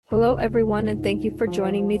Hello everyone, and thank you for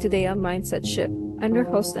joining me today on Mindset Shift. I'm your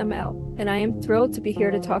host ML, and I am thrilled to be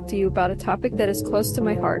here to talk to you about a topic that is close to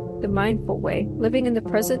my heart, the mindful way, living in the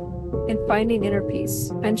present and finding inner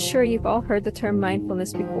peace. I'm sure you've all heard the term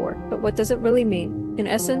mindfulness before, but what does it really mean? In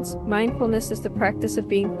essence, mindfulness is the practice of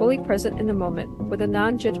being fully present in the moment, with a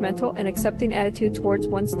non-judgmental and accepting attitude towards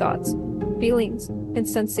one's thoughts, feelings, and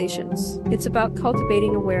sensations. It's about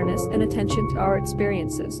cultivating awareness and attention to our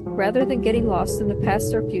experiences, rather than getting lost in the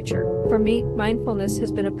past or future. For me, mindfulness has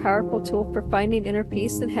been a powerful tool for finding inner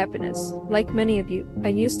peace and happiness. Like many of you, I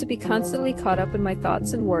used to be constantly caught up in my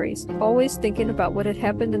thoughts and worries, always thinking about what had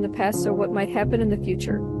happened in the past or what might happen in the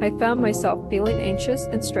future. I found myself feeling anxious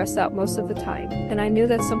and stressed out most of the time, and I knew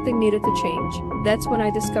that something needed to change. That's when I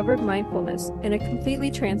discovered mindfulness, and it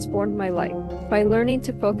completely transformed my life. By learning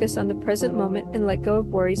to focus on the present moment and let go of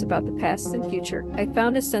worries about the past and future, I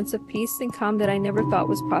found a sense of peace and calm that I never thought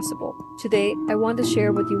was possible. Today, I want to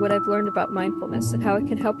share with you what I've learned about mindfulness and how it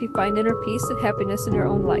can help you find inner peace and happiness in your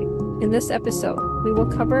own life. In this episode, we will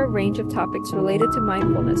cover a range of topics related to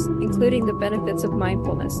mindfulness, including the benefits of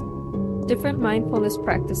mindfulness, different mindfulness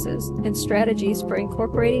practices, and strategies for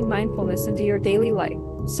incorporating mindfulness into your daily life.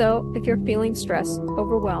 So, if you're feeling stressed,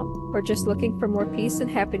 overwhelmed, or just looking for more peace and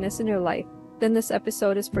happiness in your life, then this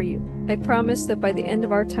episode is for you. I promise that by the end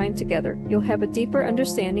of our time together, you'll have a deeper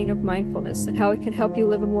understanding of mindfulness and how it can help you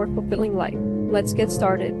live a more fulfilling life. Let's get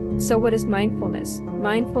started. So what is mindfulness?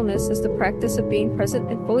 Mindfulness is the practice of being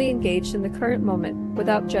present and fully engaged in the current moment,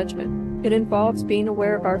 without judgment. It involves being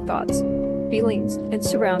aware of our thoughts, feelings, and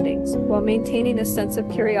surroundings, while maintaining a sense of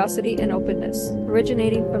curiosity and openness.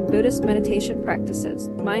 Originating from Buddhist meditation practices,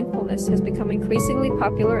 mindfulness has become increasingly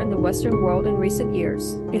popular in the Western world in recent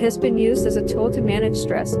years. It has been used as a tool to manage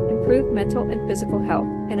stress, improve mental and physical health,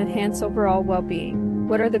 and enhance overall well-being.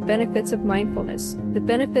 What are the benefits of mindfulness? The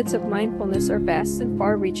benefits of mindfulness are vast and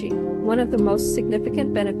far-reaching. One of the most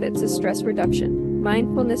significant benefits is stress reduction.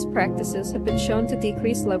 Mindfulness practices have been shown to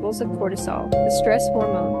decrease levels of cortisol, the stress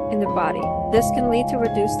hormone, in the body. This can lead to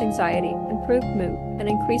reduced anxiety, improved mood, and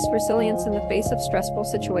increased resilience in the face of stressful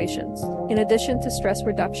situations. In addition to stress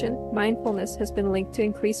reduction, mindfulness has been linked to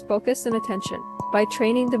increased focus and attention. By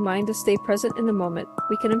training the mind to stay present in the moment,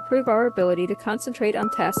 we can improve our ability to concentrate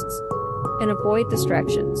on tasks and avoid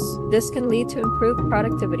distractions. This can lead to improved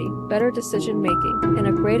productivity, better decision-making, and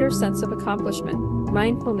a greater sense of accomplishment.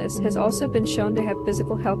 Mindfulness has also been shown to have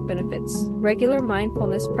physical health benefits. Regular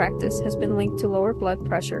mindfulness practice has been linked to lower blood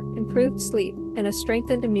pressure, improved sleep, and a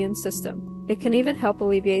strengthened immune system. It can even help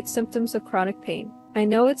alleviate symptoms of chronic pain. I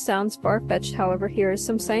know it sounds far-fetched, however, here is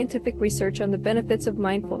some scientific research on the benefits of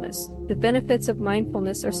mindfulness. The benefits of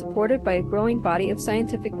mindfulness are supported by a growing body of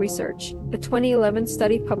scientific research. A 2011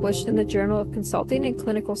 study published in the Journal of Consulting and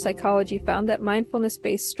Clinical Psychology found that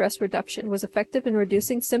mindfulness-based stress reduction was effective in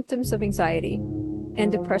reducing symptoms of anxiety and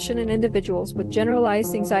depression in individuals with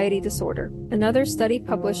generalized anxiety disorder. Another study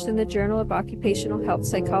published in the Journal of Occupational Health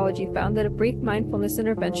Psychology found that a brief mindfulness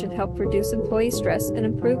intervention helped reduce employee stress and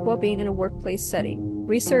improve well-being in a workplace setting.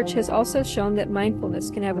 Research has also shown that mindfulness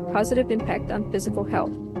can have a positive impact on physical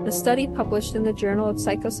health. A study published in the Journal of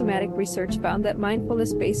Psychosomatic Research found that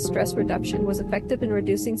mindfulness-based stress reduction was effective in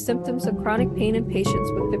reducing symptoms of chronic pain in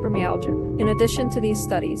patients with fibromyalgia. In addition to these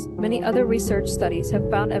studies, many other research studies have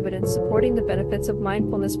found evidence supporting the benefits of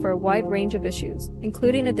mindfulness for a wide range of issues,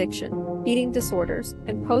 including addiction, eating disorders,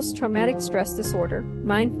 and post-traumatic stress disorder.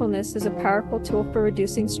 Mindfulness is a powerful tool for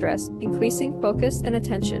reducing stress, increasing focus and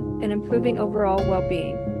attention, and improving overall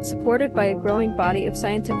well-being. Supported by a growing body of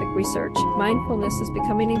scientific research, mindfulness is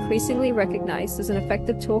becoming increasingly recognized as an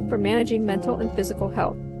effective tool for managing mental and physical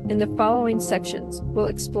health. In the following sections, we'll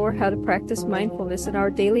explore how to practice mindfulness in our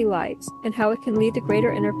daily lives and how it can lead to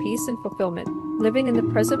greater inner peace and fulfillment. Living in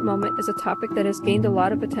the present moment is a topic that has gained a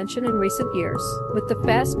lot of attention in recent years. With the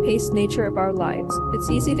fast-paced nature of our lives, it's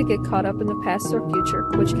easy to get caught up in the past or future,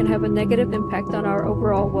 which can have a negative impact on our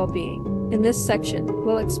overall well-being. In this section,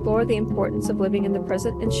 we'll explore the importance of living in the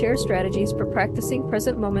present and share strategies for practicing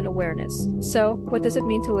present moment awareness. So, what does it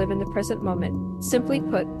mean to live in the present moment? Simply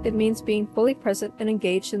put, it means being fully present and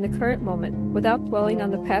engaged in the current moment, without dwelling on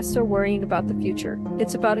the past or worrying about the future.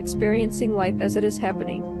 It's about experiencing life as it is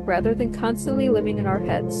happening, rather than constantly living in our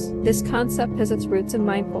heads. This concept has its roots in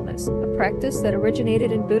mindfulness, a practice that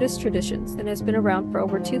originated in Buddhist traditions and has been around for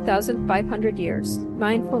over 2,500 years.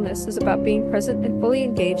 Mindfulness is about being present and fully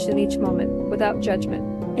engaged in each moment, without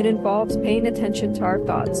judgment. It involves paying attention to our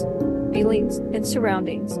thoughts, feelings, and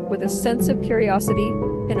surroundings with a sense of curiosity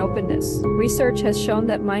and openness. Research has shown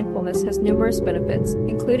that mindfulness has numerous benefits,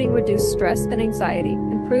 including reduced stress and anxiety,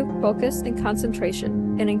 improved focus and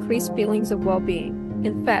concentration, and increased feelings of well-being.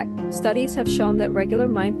 In fact, studies have shown that regular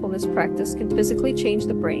mindfulness practice can physically change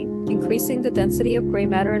the brain, increasing the density of gray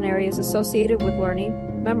matter in areas associated with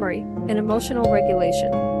learning, memory, and emotional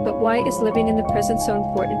regulation. But why is living in the present so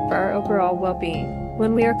important for our overall well-being?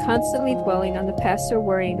 When we are constantly dwelling on the past or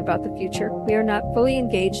worrying about the future, we are not fully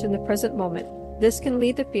engaged in the present moment. This can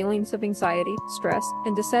lead to feelings of anxiety, stress,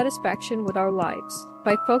 and dissatisfaction with our lives.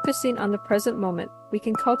 By focusing on the present moment, we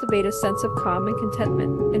can cultivate a sense of calm and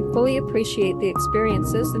contentment, and fully appreciate the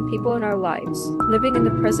experiences and people in our lives. Living in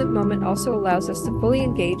the present moment also allows us to fully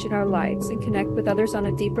engage in our lives and connect with others on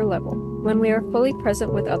a deeper level. When we are fully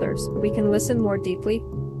present with others, we can listen more deeply,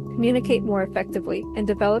 communicate more effectively, and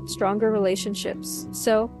develop stronger relationships.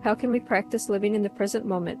 So, how can we practice living in the present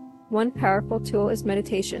moment? One powerful tool is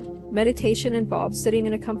meditation. Meditation involves sitting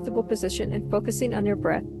in a comfortable position and focusing on your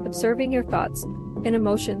breath, observing your thoughts and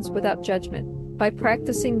emotions without judgment. By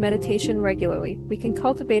practicing meditation regularly, we can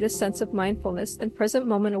cultivate a sense of mindfulness and present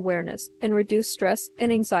moment awareness and reduce stress and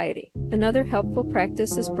anxiety. Another helpful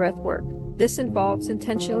practice is breath work. This involves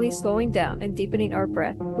intentionally slowing down and deepening our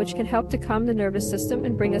breath, which can help to calm the nervous system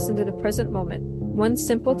and bring us into the present moment. One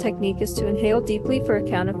simple technique is to inhale deeply for a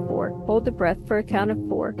count of 4, hold the breath for a count of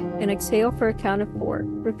 4, and exhale for a count of 4.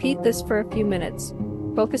 Repeat this for a few minutes,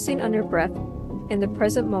 focusing on your breath in the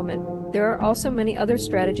present moment. There are also many other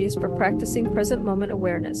strategies for practicing present moment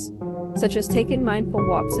awareness, such as taking mindful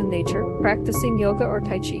walks in nature, practicing yoga or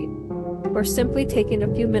tai chi, or simply taking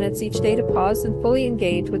a few minutes each day to pause and fully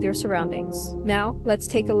engage with your surroundings. Now, let's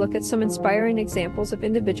take a look at some inspiring examples of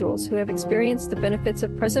individuals who have experienced the benefits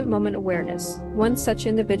of present moment awareness. One such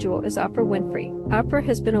individual is Oprah Winfrey. Oprah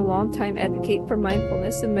has been a long-time advocate for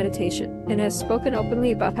mindfulness and meditation, and has spoken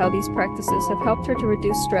openly about how these practices have helped her to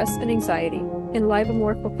reduce stress and anxiety and live a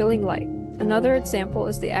more fulfilling life. Another example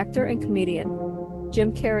is the actor and comedian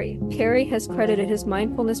Jim Carrey. Carrey has credited his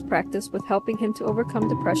mindfulness practice with helping him to overcome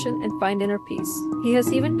depression and find inner peace. He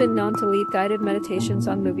has even been known to lead guided meditations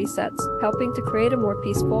on movie sets, helping to create a more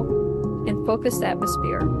peaceful and focused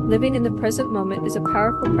atmosphere. Living in the present moment is a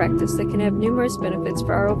powerful practice that can have numerous benefits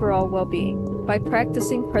for our overall well-being. By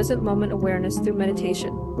practicing present moment awareness through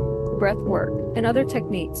meditation, breath work, and other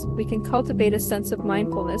techniques, we can cultivate a sense of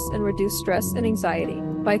mindfulness and reduce stress and anxiety.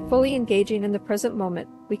 By fully engaging in the present moment,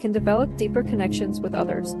 we can develop deeper connections with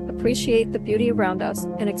others, appreciate the beauty around us,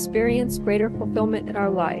 and experience greater fulfillment in our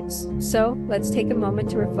lives. So, let's take a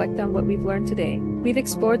moment to reflect on what we've learned today. We've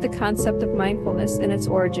explored the concept of mindfulness and its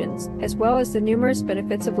origins, as well as the numerous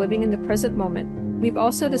benefits of living in the present moment. We've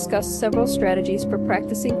also discussed several strategies for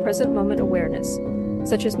practicing present moment awareness,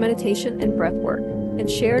 such as meditation and breath work, and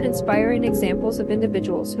shared inspiring examples of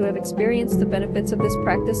individuals who have experienced the benefits of this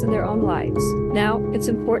practice in their own lives. Now, it's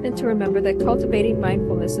important to remember that cultivating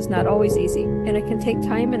mindfulness is not always easy, and it can take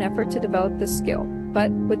time and effort to develop this skill. But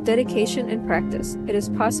with dedication and practice, it is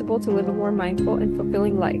possible to live a more mindful and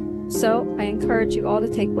fulfilling life. So, I encourage you all to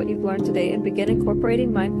take what you've learned today and begin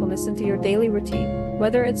incorporating mindfulness into your daily routine,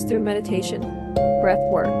 whether it's through meditation, breath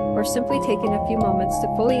work, or simply taking a few moments to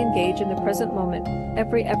fully engage in the present moment.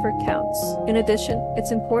 Every effort counts. In addition,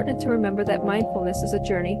 it's important to remember that mindfulness is a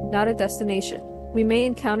journey, not a destination. We may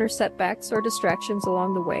encounter setbacks or distractions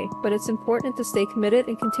along the way, but it's important to stay committed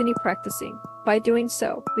and continue practicing. By doing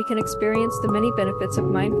so, we can experience the many benefits of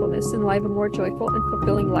mindfulness and live a more joyful and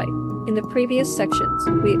fulfilling life. In the previous sections,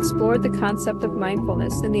 we explored the concept of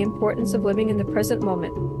mindfulness and the importance of living in the present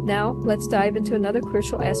moment. Now, let's dive into another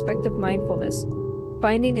crucial aspect of mindfulness: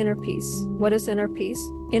 finding inner peace. What is inner peace?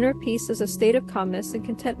 Inner peace is a state of calmness and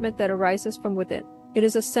contentment that arises from within. It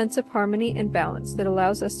is a sense of harmony and balance that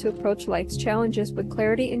allows us to approach life's challenges with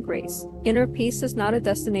clarity and grace. Inner peace is not a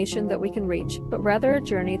destination that we can reach, but rather a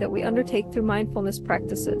journey that we undertake through mindfulness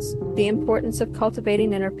practices. The importance of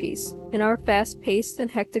cultivating inner peace. In our fast-paced and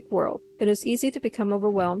hectic world, it is easy to become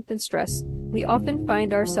overwhelmed and stressed. We often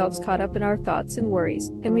find ourselves caught up in our thoughts and worries,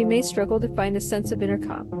 and we may struggle to find a sense of inner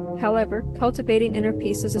calm. However, cultivating inner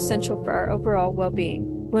peace is essential for our overall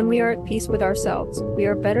well-being. When we are at peace with ourselves, we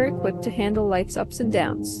are better equipped to handle life's ups and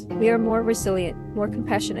downs. We are more resilient, more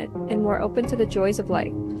compassionate, and more open to the joys of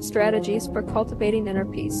life. Strategies for cultivating inner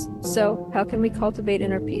peace. So, how can we cultivate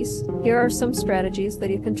inner peace? Here are some strategies that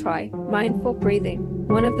you can try. Mindful breathing.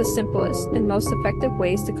 One of the simplest and most effective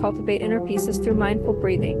ways to cultivate inner peace is through mindful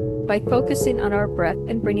breathing. By focusing on our breath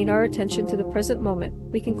and bringing our attention to the present moment,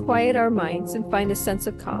 we can quiet our minds and find a sense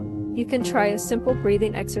of calm. You can try a simple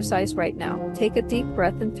breathing exercise right now. Take a deep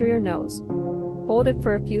breath in through your nose. Hold it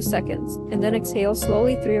for a few seconds, and then exhale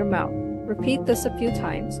slowly through your mouth. Repeat this a few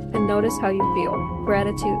times and notice how you feel.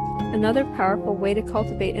 Gratitude. Another powerful way to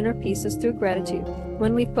cultivate inner peace is through gratitude.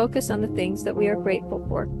 When we focus on the things that we are grateful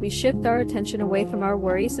for, we shift our attention away from our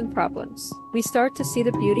worries and problems. We start to see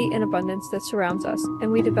the beauty and abundance that surrounds us,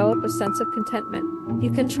 and we develop a sense of contentment. You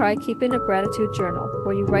can try keeping a gratitude journal,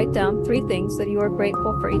 where you write down 3 things that you are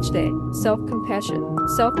grateful for each day. Self-compassion.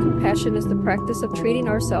 Self-compassion is the practice of treating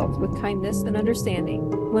ourselves with kindness and understanding.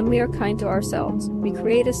 When we are kind to ourselves, we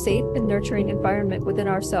create a safe and nurturing environment within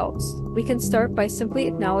ourselves. We can start by simply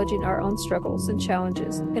acknowledging our own struggles and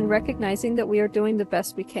challenges, and recognizing that we are doing the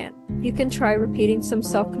best we can. You can try repeating some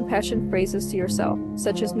self-compassion phrases to yourself,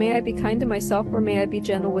 such as "May I be kind to myself" or "May I be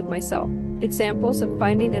gentle with myself." Examples of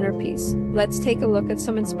finding inner peace. Let's take a look at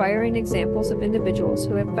some inspiring examples of individuals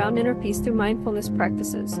who have found inner peace through mindfulness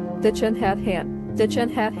practices. Thich Nhat Hanh. Thich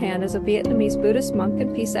Nhat Hanh is a Vietnamese Buddhist monk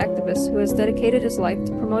and peace activist who has dedicated his life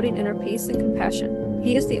to promoting inner peace and compassion.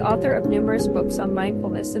 He is the author of numerous books on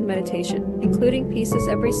mindfulness and meditation, including Peace is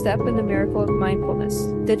Every Step and The Miracle of Mindfulness.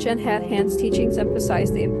 Thich Nhat Hanh's teachings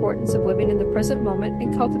emphasize the importance of living in the present moment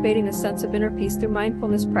and cultivating a sense of inner peace through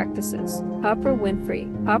mindfulness practices. Oprah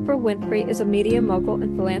Winfrey. Oprah Winfrey is a media mogul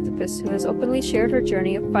and philanthropist who has openly shared her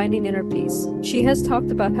journey of finding inner peace. She has talked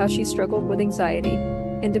about how she struggled with anxiety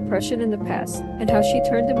and depression in the past, and how she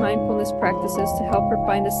turned to mindfulness practices to help her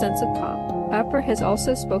find a sense of calm. Oprah has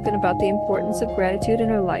also spoken about the importance of gratitude in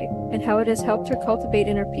her life, and how it has helped her cultivate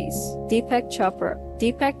inner peace. Deepak Chopra.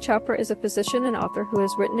 Deepak Chopra is a physician and author who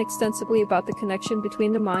has written extensively about the connection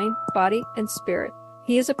between the mind, body, and spirit.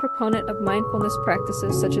 He is a proponent of mindfulness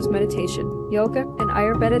practices such as meditation, yoga, and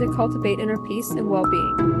Ayurveda to cultivate inner peace and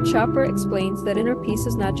well-being. Chopra explains that inner peace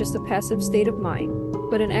is not just a passive state of mind,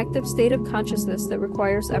 but an active state of consciousness that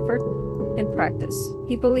requires effort and practice.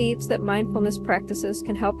 He believes that mindfulness practices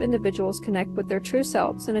can help individuals connect with their true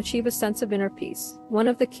selves and achieve a sense of inner peace. One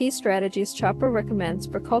of the key strategies Chopra recommends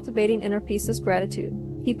for cultivating inner peace is gratitude.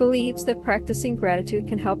 He believes that practicing gratitude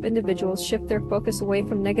can help individuals shift their focus away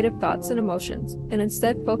from negative thoughts and emotions, and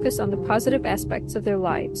instead focus on the positive aspects of their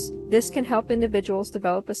lives. This can help individuals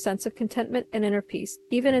develop a sense of contentment and inner peace,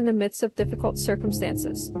 even in the midst of difficult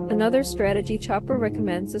circumstances. Another strategy Chopra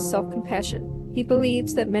recommends is self-compassion. He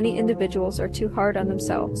believes that many individuals are too hard on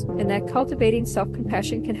themselves, and that cultivating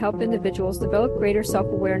self-compassion can help individuals develop greater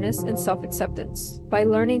self-awareness and self-acceptance. By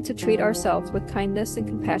learning to treat ourselves with kindness and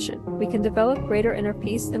compassion, we can develop greater inner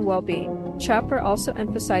peace and well-being. Chopra also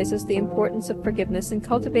emphasizes the importance of forgiveness in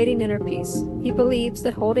cultivating inner peace. He believes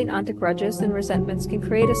that holding onto grudges and resentments can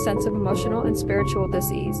create a sense of emotional and spiritual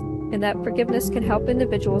dis-ease, and that forgiveness can help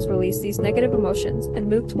individuals release these negative emotions and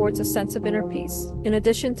move towards a sense of inner peace. In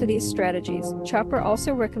addition to these strategies, Chopra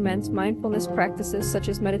also recommends mindfulness practices such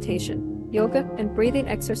as meditation, yoga, and breathing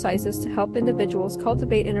exercises to help individuals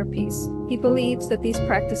cultivate inner peace. He believes that these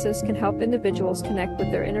practices can help individuals connect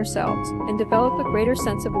with their inner selves and develop a greater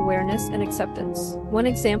sense of awareness and acceptance. One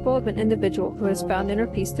example of an individual who has found inner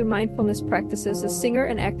peace through mindfulness practices is singer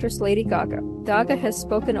and actress Lady Gaga. Gaga has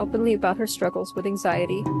spoken openly about her struggles with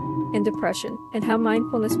anxiety and depression, and how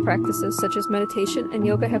mindfulness practices such as meditation and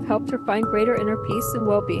yoga have helped her find greater inner peace and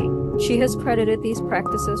well-being. She has credited these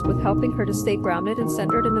practices with helping her to stay grounded and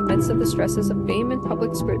centered in the midst of the stresses of fame and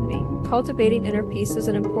public scrutiny. Cultivating inner peace is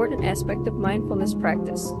an important aspect of mindfulness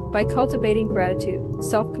practice. By cultivating gratitude,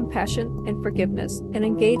 self-compassion, and forgiveness, and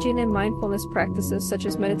engaging in mindfulness practices such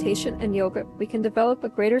as meditation and yoga, we can develop a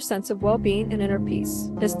greater sense of well-being and inner peace.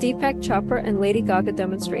 As Deepak Chopra and Lady Gaga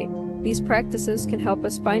demonstrate, these practices can help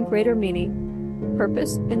us find greater meaning,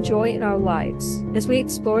 purpose, and joy in our lives. As we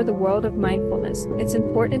explore the world of mindfulness, it's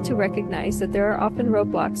important to recognize that there are often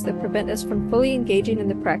roadblocks that prevent us from fully engaging in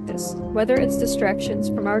the practice, whether it's distractions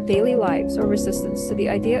from our daily lives or resistance to the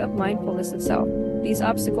idea of mindfulness itself. These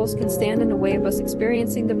obstacles can stand in the way of us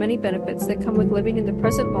experiencing the many benefits that come with living in the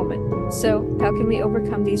present moment. So, how can we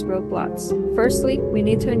overcome these roadblocks? Firstly, we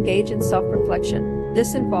need to engage in self-reflection.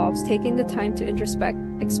 This involves taking the time to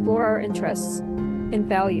introspect, explore our interests and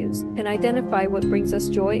values, and identify what brings us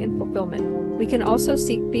joy and fulfillment. We can also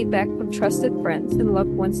seek feedback from trusted friends and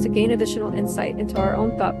loved ones to gain additional insight into our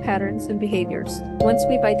own thought patterns and behaviors. Once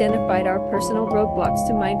we've identified our personal roadblocks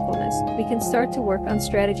to mindfulness, we can start to work on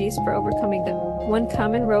strategies for overcoming them. One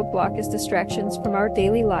common roadblock is distractions from our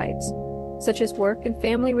daily lives, such as work and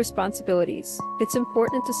family responsibilities. It's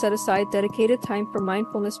important to set aside dedicated time for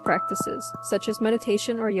mindfulness practices, such as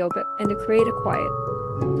meditation or yoga, and to create a quiet,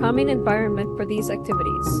 calming environment for these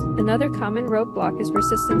activities. Another common roadblock is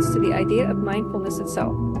resistance to the idea of mindfulness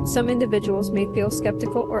itself. Some individuals may feel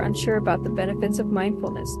skeptical or unsure about the benefits of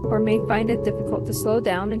mindfulness, or may find it difficult to slow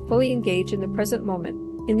down and fully engage in the present moment.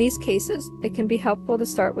 In these cases, it can be helpful to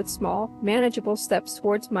start with small, manageable steps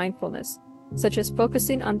towards mindfulness, such as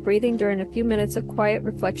focusing on breathing during a few minutes of quiet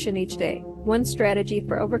reflection each day. One strategy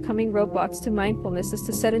for overcoming roadblocks to mindfulness is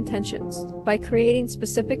to set intentions. By creating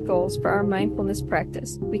specific goals for our mindfulness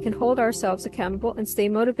practice, we can hold ourselves accountable and stay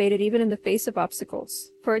motivated even in the face of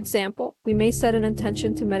obstacles. For example, we may set an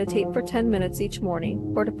intention to meditate for 10 minutes each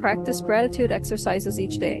morning, or to practice gratitude exercises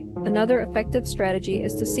each day. Another effective strategy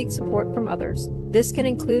is to seek support from others. This can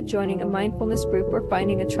include joining a mindfulness group or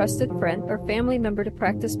finding a trusted friend or family member to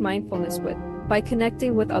practice mindfulness with. By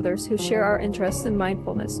connecting with others who share our interests in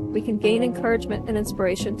mindfulness, we can gain encouragement and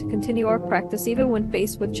inspiration to continue our practice even when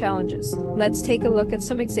faced with challenges. Let's take a look at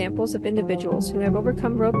some examples of individuals who have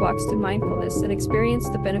overcome roadblocks to mindfulness and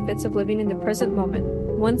experienced the benefits of living in the present moment.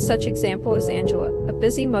 One such example is Angela, a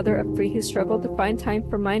busy mother of 3 who struggled to find time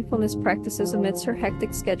for mindfulness practices amidst her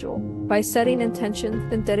hectic schedule. By setting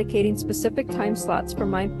intentions and dedicating specific time slots for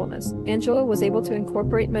mindfulness, Angela was able to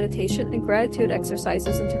incorporate meditation and gratitude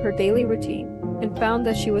exercises into her daily routine, and found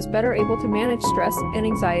that she was better able to manage stress and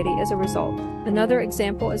anxiety as a result. Another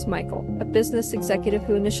example is Michael, a business executive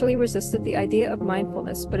who initially resisted the idea of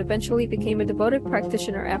mindfulness but eventually became a devoted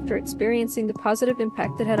practitioner after experiencing the positive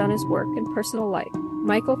impact it had on his work and personal life.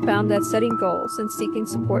 Michael found that setting goals and seeking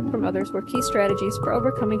support from others were key strategies for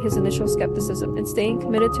overcoming his initial skepticism and staying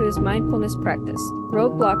committed to his mindfulness practice.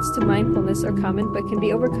 Roadblocks to mindfulness are common but can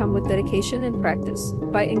be overcome with dedication and practice.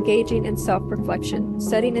 By engaging in self-reflection,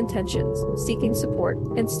 setting intentions, seeking support,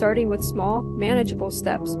 and starting with small, manageable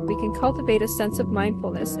steps, we can cultivate a sense of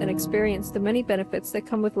mindfulness and experience the many benefits that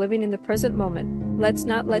come with living in the present moment. Let's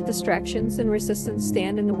not let distractions and resistance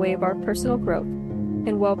stand in the way of our personal growth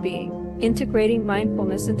and well-being. Integrating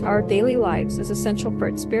mindfulness into our daily lives is essential for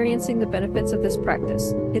experiencing the benefits of this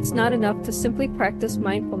practice. It's not enough to simply practice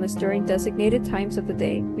mindfulness during designated times of the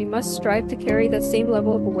day. We must strive to carry that same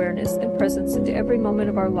level of awareness and presence into every moment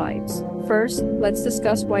of our lives. First, let's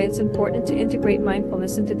discuss why it's important to integrate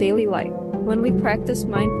mindfulness into daily life. When we practice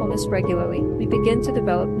mindfulness regularly, we begin to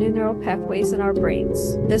develop new neural pathways in our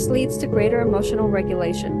brains. This leads to greater emotional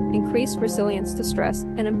regulation, increased resilience to stress,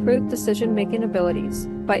 and improved decision-making abilities.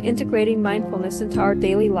 By integrating mindfulness into our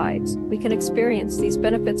daily lives, we can experience these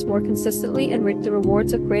benefits more consistently and reap the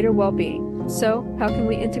rewards of greater well-being. So, how can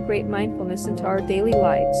we integrate mindfulness into our daily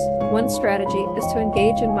lives? One strategy is to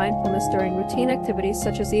engage in mindfulness during routine activities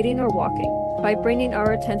such as eating or walking. By bringing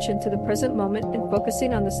our attention to the present moment and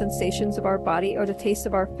focusing on the sensations of our body or the taste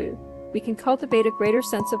of our food, we can cultivate a greater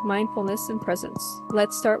sense of mindfulness and presence.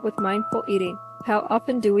 Let's start with mindful eating. How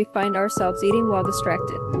often do we find ourselves eating while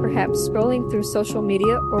distracted, perhaps scrolling through social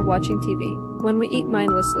media or watching TV? When we eat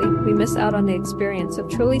mindlessly, we miss out on the experience of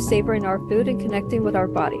truly savoring our food and connecting with our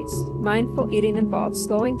bodies. Mindful eating involves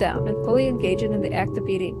slowing down and fully engaging in the act of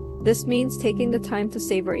eating. This means taking the time to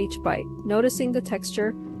savor each bite, noticing the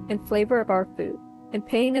texture and flavor of our food, and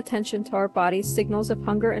paying attention to our body's signals of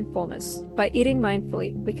hunger and fullness. By eating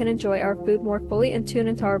mindfully, we can enjoy our food more fully and tune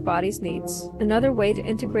into our body's needs. Another way to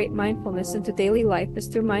integrate mindfulness into daily life is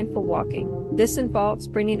through mindful walking. This involves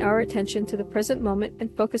bringing our attention to the present moment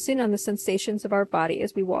and focusing on the sensations of our body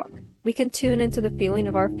as we walk. We can tune into the feeling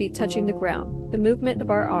of our feet touching the ground, the movement of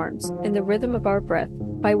our arms, and the rhythm of our breath.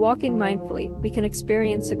 By walking mindfully, we can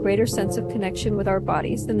experience a greater sense of connection with our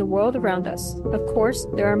bodies and the world around us. Of course,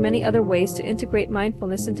 there are many other ways to integrate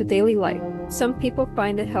mindfulness into daily life. Some people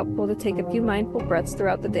find it helpful to take a few mindful breaths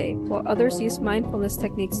throughout the day, while others use mindfulness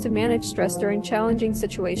techniques to manage stress during challenging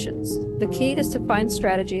situations. The key is to find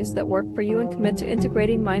strategies that work for you and commit to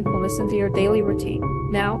integrating mindfulness into your daily routine.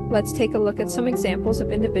 Now, let's take a look at some examples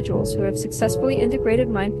of individuals who have successfully integrated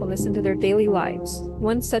mindfulness into their daily lives.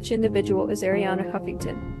 One such individual is Arianna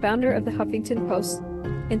Huffington, founder of the Huffington Post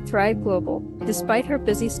and Thrive Global. Despite her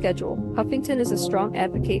busy schedule, Huffington is a strong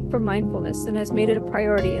advocate for mindfulness and has made it a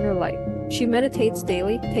priority in her life. She meditates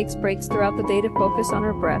daily, takes breaks throughout the day to focus on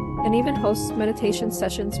her breath, and even hosts meditation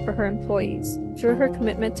sessions for her employees. Through her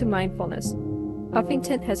commitment to mindfulness,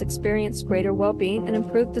 Huffington has experienced greater well-being and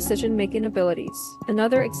improved decision-making abilities.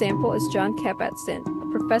 Another example is Jon Kabat-Zinn,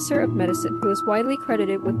 a professor of medicine who is widely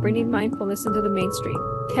credited with bringing mindfulness into the mainstream.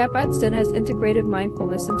 Kabat-Zinn has integrated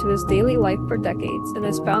mindfulness into his daily life for decades and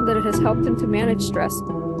has found that it has helped him to manage stress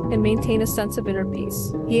and maintain a sense of inner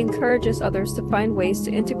peace. He encourages others to find ways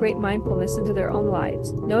to integrate mindfulness into their own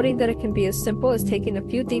lives, noting that it can be as simple as taking a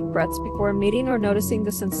few deep breaths before a meeting or noticing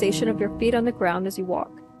the sensation of your feet on the ground as you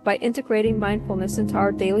walk. By integrating mindfulness into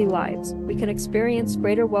our daily lives, we can experience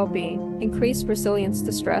greater well-being, increase resilience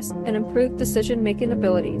to stress, and improve decision-making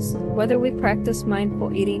abilities. Whether we practice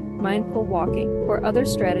mindful eating, mindful walking, or other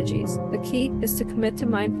strategies, the key is to commit to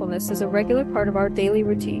mindfulness as a regular part of our daily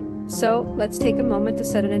routine. So, let's take a moment to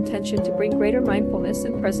set an intention to bring greater mindfulness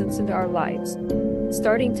and presence into our lives.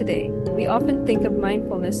 Starting today, we often think of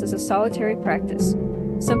mindfulness as a solitary practice,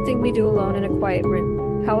 something we do alone in a quiet room.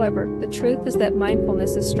 However, the truth is that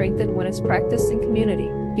mindfulness is strengthened when it's practiced in community.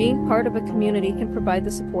 Being part of a community can provide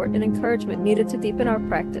the support and encouragement needed to deepen our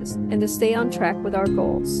practice and to stay on track with our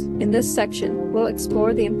goals. In this section, we'll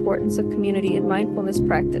explore the importance of community in mindfulness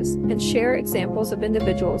practice and share examples of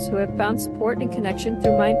individuals who have found support and connection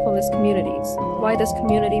through mindfulness communities. Why does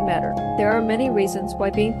community matter? There are many reasons why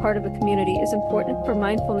being part of a community is important for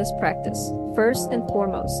mindfulness practice. First and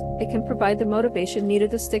foremost, it can provide the motivation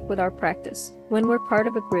needed to stick with our practice. When we're part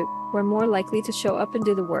of a group, we're more likely to show up and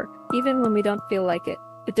do the work, even when we don't feel like it.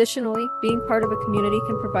 Additionally, being part of a community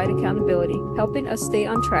can provide accountability, helping us stay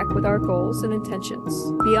on track with our goals and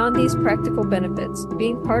intentions. Beyond these practical benefits,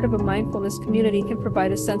 being part of a mindfulness community can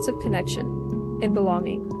provide a sense of connection and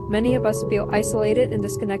belonging. Many of us feel isolated and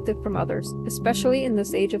disconnected from others, especially in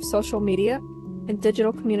this age of social media and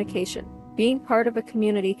digital communication. Being part of a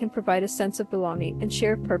community can provide a sense of belonging and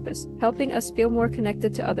shared purpose, helping us feel more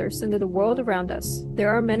connected to others and to the world around us. There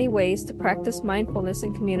are many ways to practice mindfulness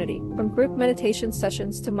in community, from group meditation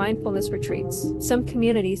sessions to mindfulness retreats. Some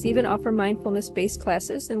communities even offer mindfulness-based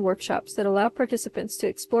classes and workshops that allow participants to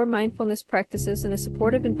explore mindfulness practices in a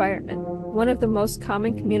supportive environment. One of the most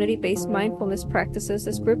common community-based mindfulness practices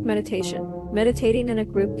is group meditation. Meditating in a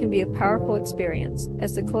group can be a powerful experience,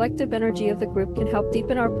 as the collective energy of the group can help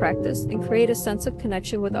deepen our practice and create a sense of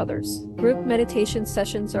connection with others. Group meditation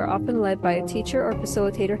sessions are often led by a teacher or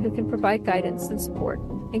facilitator who can provide guidance and support,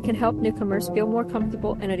 and can help newcomers feel more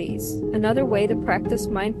comfortable and at ease. Another way to practice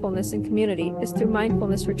mindfulness in community is through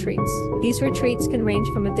mindfulness retreats. These retreats can range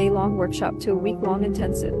from a day-long workshop to a week-long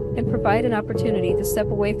intensive, and provide an opportunity to step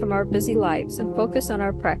away from our busy lives and focus on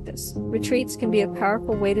our practice. Retreats can be a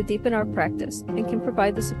powerful way to deepen our practice and can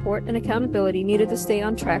provide the support and accountability needed to stay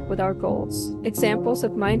on track with our goals. Examples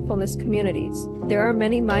of mindfulness communities. There are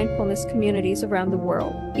many mindfulness communities around the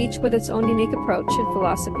world, each with its own unique approach and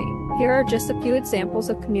philosophy. Here are just a few examples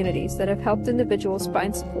of communities that have helped individuals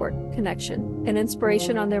find support, connection, and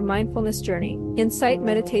inspiration on their mindfulness journey. Insight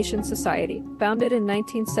Meditation Society. Founded in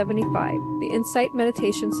 1975, the Insight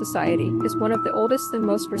Meditation Society is one of the oldest and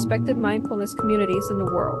most respected mindfulness communities in the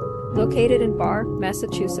world. Located in Barre,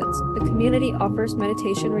 Massachusetts, the community offers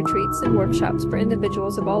meditation retreats and workshops for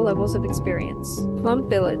individuals of all levels of experience. Plum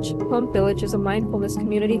Village. Plum Village is a mindfulness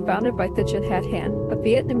community founded by Thich Nhat Hanh, a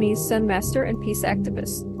Vietnamese Zen master and peace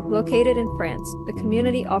activist. Located in France, the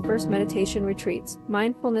community offers meditation retreats,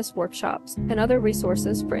 mindfulness workshops, and other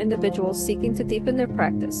resources for individuals seeking to deepen their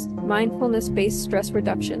practice. Mindfulness-based stress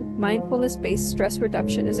reduction. Mindfulness-based stress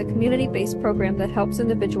reduction is a community-based program that helps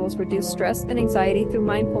individuals reduce stress and anxiety through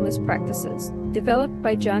mindfulness practices. Developed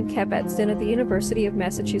by Jon Kabat-Zinn at the University of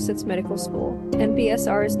Massachusetts Medical School,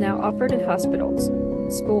 MBSR is now offered in hospitals,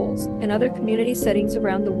 schools, and other community settings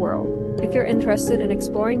around the world. If you're interested in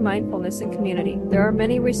exploring mindfulness in community, there are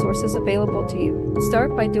many resources available to you.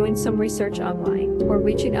 Start by doing some research online or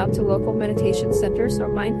reaching out to local meditation centers or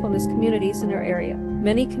mindfulness communities in your area.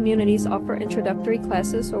 Many communities offer introductory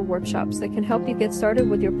classes or workshops that can help you get started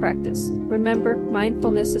with your practice. Remember,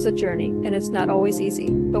 mindfulness is a journey, and it's not always easy.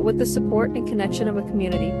 But with the support and connection of a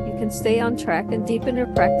community, you can stay on track and deepen your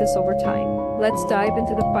practice over time. Let's dive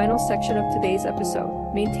into the final section of today's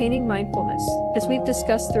episode, maintaining mindfulness. As we've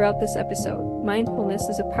discussed throughout this episode, mindfulness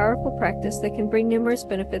is a powerful practice that can bring numerous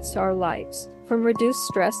benefits to our lives. From reduced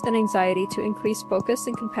stress and anxiety to increased focus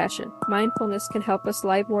and compassion, mindfulness can help us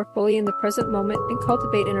live more fully in the present moment and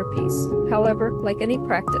cultivate inner peace. However, like any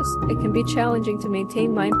practice, it can be challenging to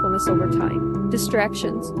maintain mindfulness over time.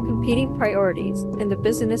 Distractions, competing priorities, and the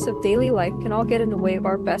busyness of daily life can all get in the way of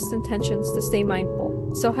our best intentions to stay mindful.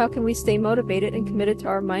 So how can we stay motivated and committed to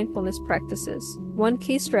our mindfulness practices? One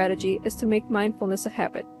key strategy is to make mindfulness a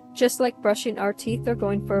habit. Just like brushing our teeth or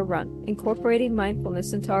going for a run, incorporating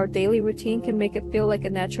mindfulness into our daily routine can make it feel like a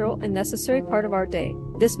natural and necessary part of our day.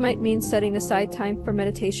 This might mean setting aside time for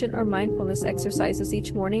meditation or mindfulness exercises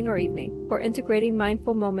each morning or evening, or integrating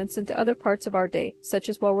mindful moments into other parts of our day, such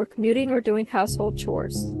as while we're commuting or doing household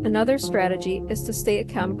chores. Another strategy is to stay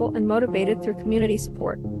accountable and motivated through community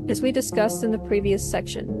support. As we discussed in the previous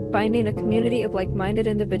section, finding a community of like-minded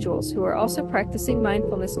individuals who are also practicing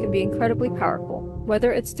mindfulness can be incredibly powerful.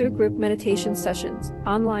 Whether it's through group meditation sessions,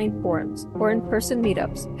 online forums, or in-person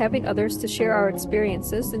meetups, having others to share our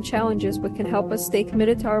experiences and challenges can help us stay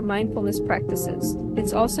committed to our mindfulness practices.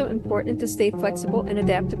 It's also important to stay flexible and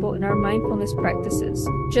adaptable in our mindfulness practices.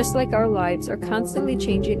 Just like our lives are constantly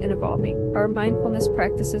changing and evolving, our mindfulness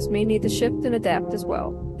practices may need to shift and adapt as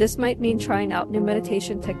well. This might mean trying out new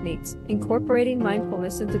meditation techniques, incorporating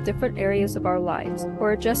mindfulness into different areas of our lives,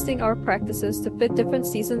 or adjusting our practices to fit different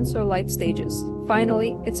seasons or life stages.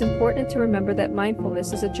 Finally, it's important to remember that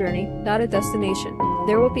mindfulness is a journey, not a destination.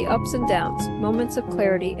 There will be ups and downs, moments of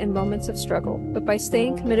clarity and moments of struggle, but by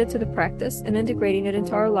staying committed to the practice and integrating it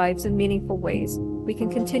into our lives in meaningful ways, we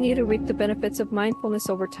can continue to reap the benefits of mindfulness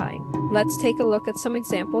over time. Let's take a look at some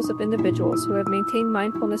examples of individuals who have maintained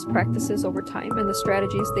mindfulness practices over time and the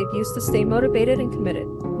strategies they've used to stay motivated and committed.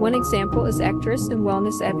 One example is actress and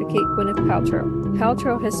wellness advocate Gwyneth Paltrow.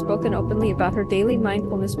 Paltrow has spoken openly about her daily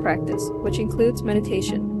mindfulness practice, which includes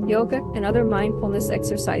meditation, yoga, and other mindfulness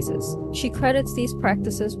exercises. She credits these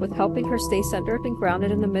practices with helping her stay centered and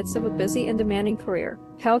grounded in the midst of a busy and demanding career.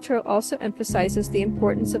 Paltrow also emphasizes the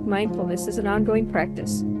importance of mindfulness as an ongoing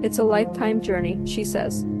practice. It's a lifetime journey, she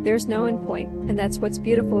says. There's no end point, and that's what's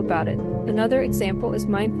beautiful about it. Another example is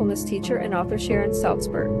mindfulness teacher and author Sharon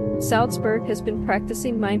Salzberg. Salzberg has been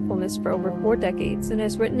practicing mindfulness for over 4 decades and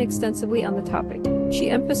has written extensively on the topic.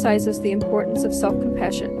 She emphasizes the importance of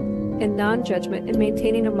self-compassion and non-judgment in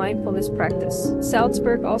maintaining a mindfulness practice.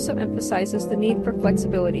 Salzberg also emphasizes the need for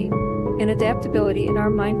flexibility and adaptability in our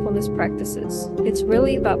mindfulness practices. It's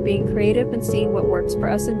really about being creative and seeing what works for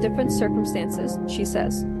us in different circumstances, she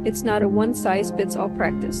says. It's not a one-size-fits-all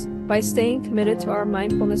practice. By staying committed to our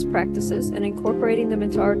mindfulness practices and incorporating them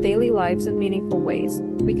into our daily lives in meaningful ways,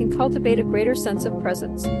 we can cultivate a greater sense of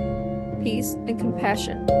presence, peace, and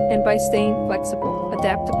compassion. And by staying flexible,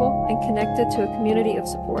 adaptable, and connected to a community of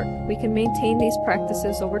support, we can maintain these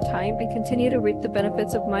practices over time and continue to reap the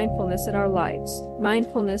benefits of mindfulness in our lives.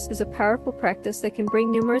 Mindfulness is a powerful practice that can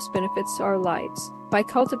bring numerous benefits to our lives. By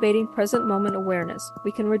cultivating present moment awareness,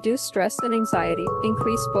 we can reduce stress and anxiety,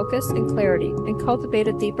 increase focus and clarity, and cultivate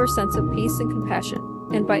a deeper sense of peace and compassion.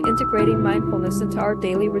 And by integrating mindfulness into our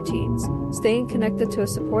daily routines, staying connected to a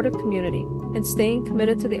supportive community, and staying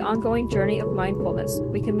committed to the ongoing journey of mindfulness,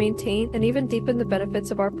 we can maintain and even deepen the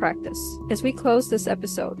benefits of our practice. As we close this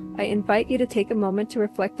episode, I invite you to take a moment to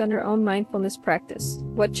reflect on your own mindfulness practice.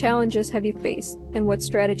 What challenges have you faced, and what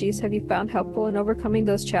strategies have you found helpful in overcoming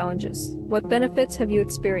those challenges? What benefits have you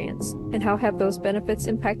experienced, and how have those benefits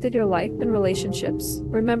impacted your life and relationships?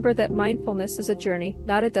 Remember that mindfulness is a journey,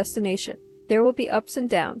 not a destination. There will be ups and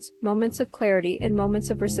downs, moments of clarity and moments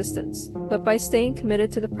of resistance. But by staying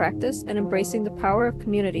committed to the practice and embracing the power of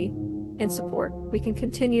community and support, we can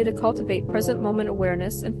continue to cultivate present moment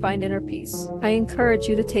awareness and find inner peace. I encourage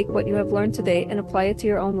you to take what you have learned today and apply it to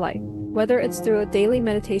your own life. Whether it's through a daily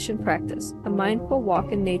meditation practice, a mindful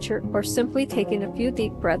walk in nature, or simply taking a few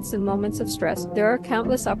deep breaths in moments of stress, there are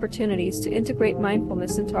countless opportunities to integrate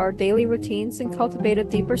mindfulness into our daily routines and cultivate a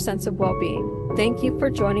deeper sense of well-being. Thank you for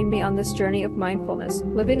joining me on this journey of mindfulness,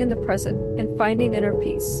 living in the present, and finding inner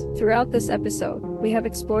peace. Throughout this episode, we have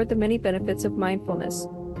explored the many benefits of mindfulness,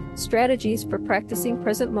 strategies for practicing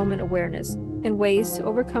present moment awareness, and ways to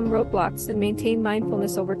overcome roadblocks and maintain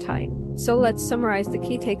mindfulness over time. So let's summarize the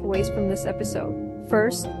key takeaways from this episode.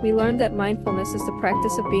 First, we learned that mindfulness is the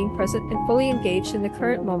practice of being present and fully engaged in the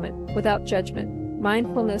current moment, without judgment.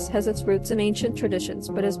 Mindfulness has its roots in ancient traditions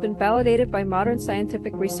but has been validated by modern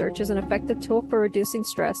scientific research as an effective tool for reducing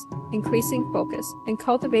stress, increasing focus, and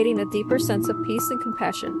cultivating a deeper sense of peace and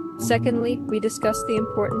compassion. Secondly, we discussed the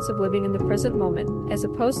importance of living in the present moment, as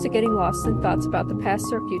opposed to getting lost in thoughts about the past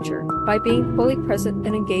or future. By being fully present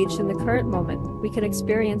and engaged in the current moment, we can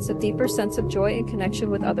experience a deeper sense of joy and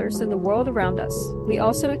connection with others and the world around us. We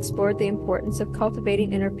also explored the importance of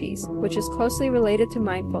cultivating inner peace, which is closely related to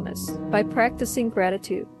mindfulness. By practicing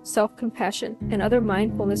gratitude, self-compassion, and other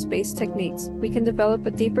mindfulness-based techniques, we can develop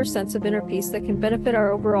a deeper sense of inner peace that can benefit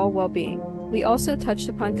our overall well-being. We also touched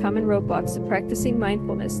upon common roadblocks to practicing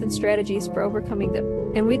mindfulness and strategies for overcoming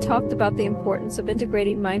them. And we talked about the importance of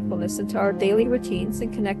integrating mindfulness into our daily routines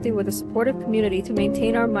and connecting with a supportive community to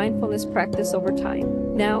maintain our mindfulness practice over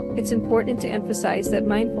time. Now, it's important to emphasize that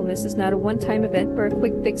mindfulness is not a one-time event or a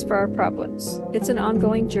quick fix for our problems. It's an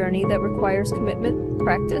ongoing journey that requires commitment,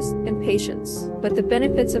 practice, and patience. But the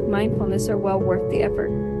benefits of mindfulness are well worth the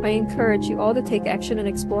effort. I encourage you all to take action in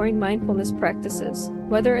exploring mindfulness practices,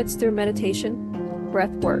 whether it's through meditation, breath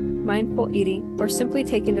work, mindful eating, or simply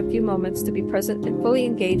taking a few moments to be present and fully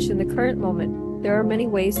engaged in the current moment. There are many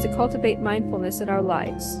ways to cultivate mindfulness in our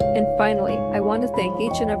lives. And finally, I want to thank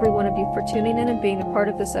each and every one of you for tuning in and being a part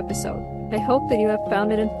of this episode. I hope that you have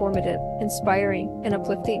found it informative, inspiring, and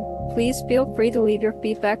uplifting. Please feel free to leave your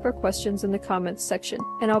feedback or questions in the comments section,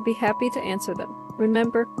 and I'll be happy to answer them.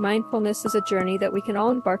 Remember, mindfulness is a journey that we can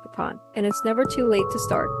all embark upon, and it's never too late to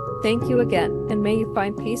start. Thank you again, and may you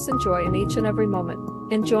find peace and joy in each and every moment.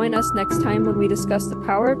 And join us next time when we discuss the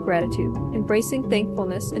power of gratitude, embracing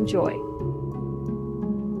thankfulness and joy.